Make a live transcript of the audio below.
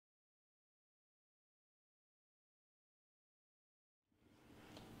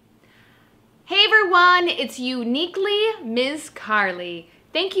everyone, it's uniquely MissCarly.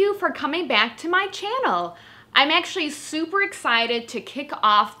 Thank you for coming back to my channel. I'm actually super excited to kick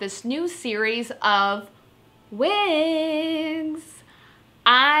off this new series of wigs.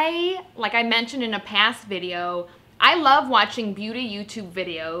 Like I mentioned in a past video, I love watching beauty YouTube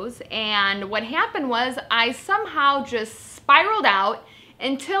videos, and what happened was I somehow just spiraled out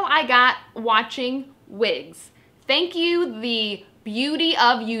until I got watching wigs. Thank you, the beauty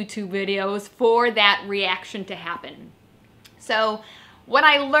of YouTube videos, for that reaction to happen. So what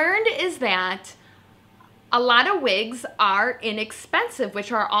I learned is that a lot of wigs are inexpensive,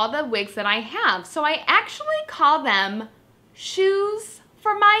 which are all the wigs that I have. So I actually call them shoes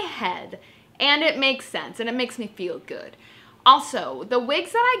for my head, and it makes sense and it makes me feel good. Also, the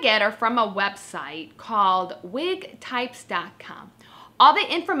wigs that I get are from a website called wigtypes.com. All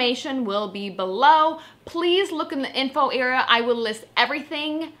the information will be below. Please look in the info area. I will list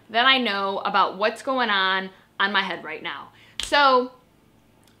everything that I know about what's going on my head right now. So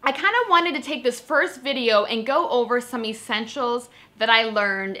I kind of wanted to take this first video and go over some essentials that I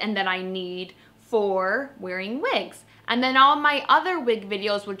learned and that I need for wearing wigs. And then all my other wig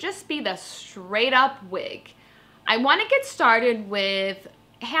videos will just be the straight up wig. I want to get started with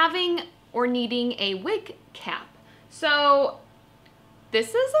having or needing a wig cap. So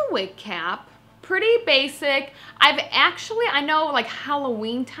this is a wig cap, pretty basic. I know like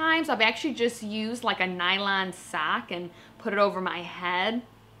Halloween times, I've actually just used like a nylon sock and put it over my head.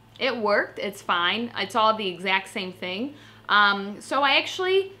 It worked, it's fine. It's all the exact same thing. So I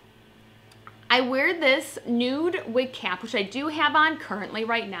wear this nude wig cap, which I do have on currently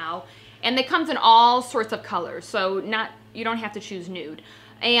right now, and it comes in all sorts of colors, so you don't have to choose nude.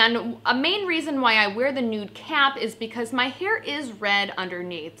 And a main reason why I wear the nude cap is because my hair is red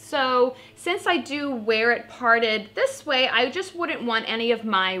underneath. So since I do wear it parted this way, I just wouldn't want any of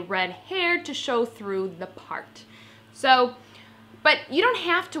my red hair to show through the part. So, but you don't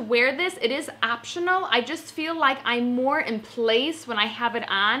have to wear this, it is optional. I just feel like I'm more in place when I have it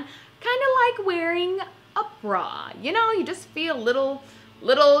on, kind of like wearing a bra. You know, you just feel little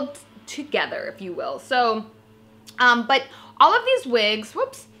together, if you will. So, but all of these wigs,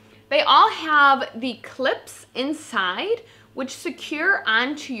 they all have the clips inside which secure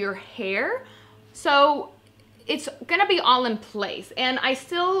onto your hair. So it's gonna be all in place. And I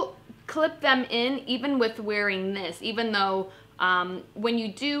still clip them in even with wearing this, even though when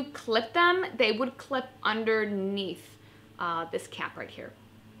you do clip them, they would clip underneath this cap right here.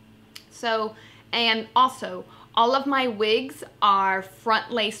 So, and also, all of my wigs are front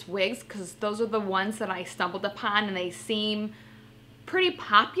lace wigs because those are the ones that I stumbled upon, and they seem pretty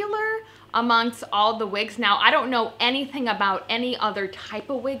popular amongst all the wigs. Now, I don't know anything about any other type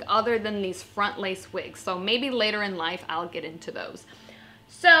of wig other than these front lace wigs, so maybe later in life I'll get into those.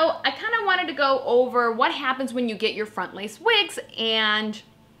 So I kind of wanted to go over what happens when you get your front lace wigs, and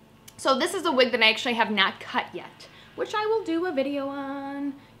so this is a wig that I actually have not cut yet, which I will do a video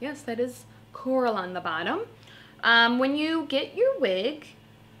on. Yes, that is coral on the bottom. When you get your wig,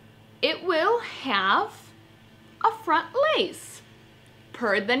 it will have a front lace,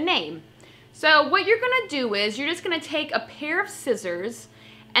 per the name. So what you're gonna do is you're just gonna take a pair of scissors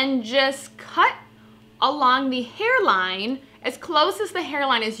and just cut along the hairline, as close as the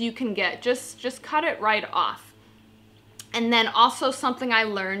hairline as you can get. Just cut it right off. And then also something I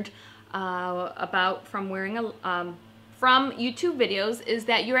learned about from wearing from YouTube videos is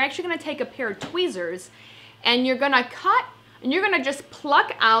that you're actually gonna take a pair of tweezers and you're gonna cut, and you're gonna just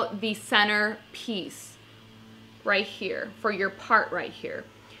pluck out the center piece right here for your part right here.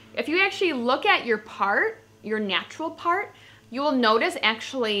 If you actually look at your part, your natural part, you will notice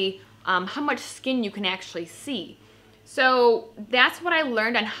actually how much skin you can actually see. So that's what I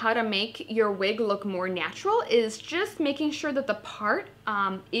learned on how to make your wig look more natural, is just making sure that the part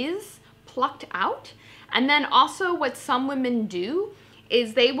is plucked out. And then also what some women do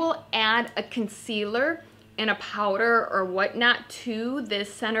is they will add a concealer and a powder or whatnot to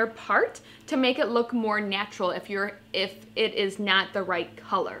this center part to make it look more natural if it is not the right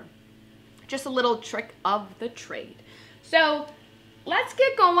color. Just a little trick of the trade. So let's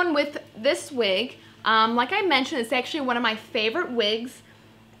get going with this wig. Like I mentioned, it's actually one of my favorite wigs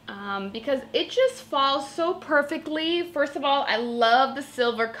because it just falls so perfectly. First of all, I love the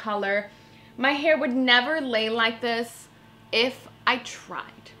silver color. My hair would never lay like this if I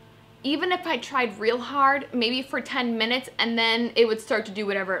tried. Even if I tried real hard, maybe for 10 minutes, and then it would start to do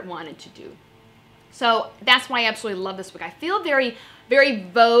whatever it wanted to do. So that's why I absolutely love this wig. I feel very, very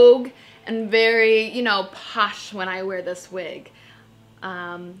Vogue and very, you know, posh when I wear this wig.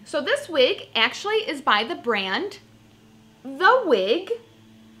 So this wig actually is by the brand The Wig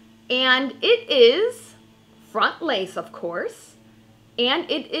And it is front lace, of course. And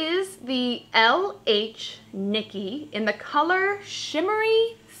it is the LH Nicky in the color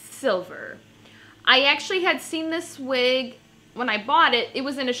Shimmery Silver. I actually had seen this wig when I bought it. It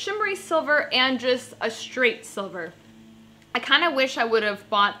was in a shimmery silver and just a straight silver. I kind of wish I would have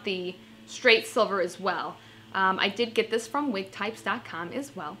bought the straight silver as well. I did get this from wigtypes.com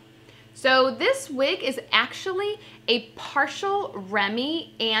as well. So this wig is actually a partial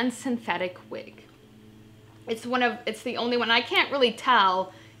Remy and synthetic wig. It's the only one. I can't really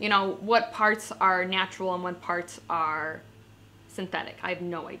tell, you know, what parts are natural and what parts are synthetic. I have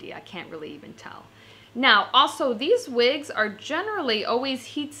no idea. I can't really even tell. Now, also, these wigs are generally always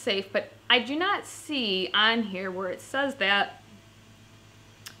heat safe, but I do not see on here where it says that.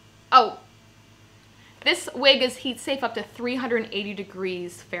 Oh, this wig is heat safe up to 380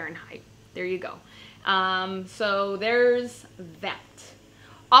 degrees Fahrenheit. There you go. So there's that.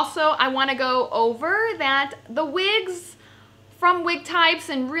 Also, I want to go over that the wigs from Wig Types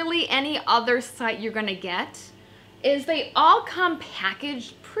and really any other site you're going to get is they all come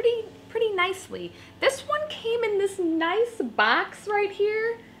packaged pretty nicely. This one came in this nice box right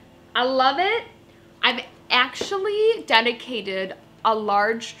here. I love it. I've actually dedicated a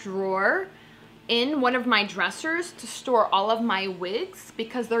large drawer in one of my dressers to store all of my wigs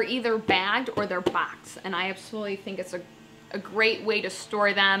because they're either bagged or they're boxed, and I absolutely think it's a great way to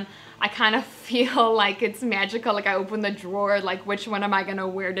store them. I kind of feel like it's magical, like I open the drawer, like which one am I gonna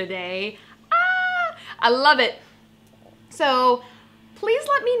wear today? Ah, I love it. So please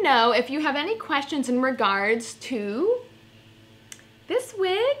let me know if you have any questions in regards to this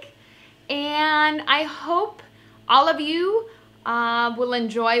wig, and I hope all of you will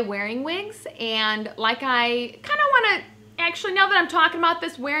enjoy wearing wigs. And like I kind of want to, actually now that I'm talking about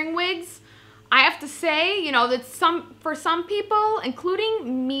this wearing wigs, I have to say, you know, that for some people,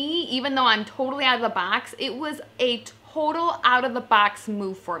 including me, even though I'm totally out of the box, it was a total out of the box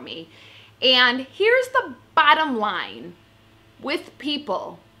move for me. And here's the bottom line with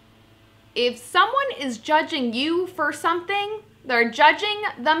people. If someone is judging you for something, they're judging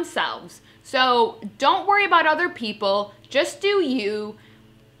themselves. So don't worry about other people, just do you,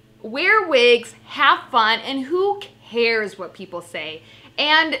 wear wigs, have fun, and who cares what people say?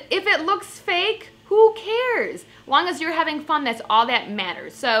 And if it looks fake, who cares? As long as you're having fun, that's all that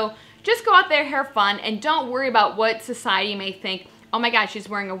matters. So just go out there, have fun, and don't worry about what society may think. Oh my gosh, she's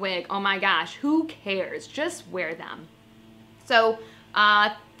wearing a wig. Oh my gosh, who cares? Just wear them. So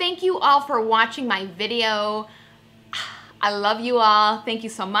thank you all for watching my video. I love you all. Thank you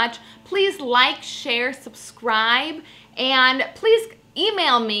so much. Please like, share, subscribe, and please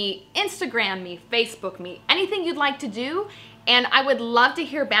email me, Instagram me, Facebook me, anything you'd like to do. And I would love to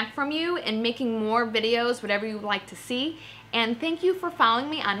hear back from you and making more videos, whatever you would like to see. And thank you for following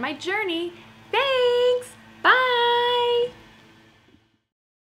me on my journey.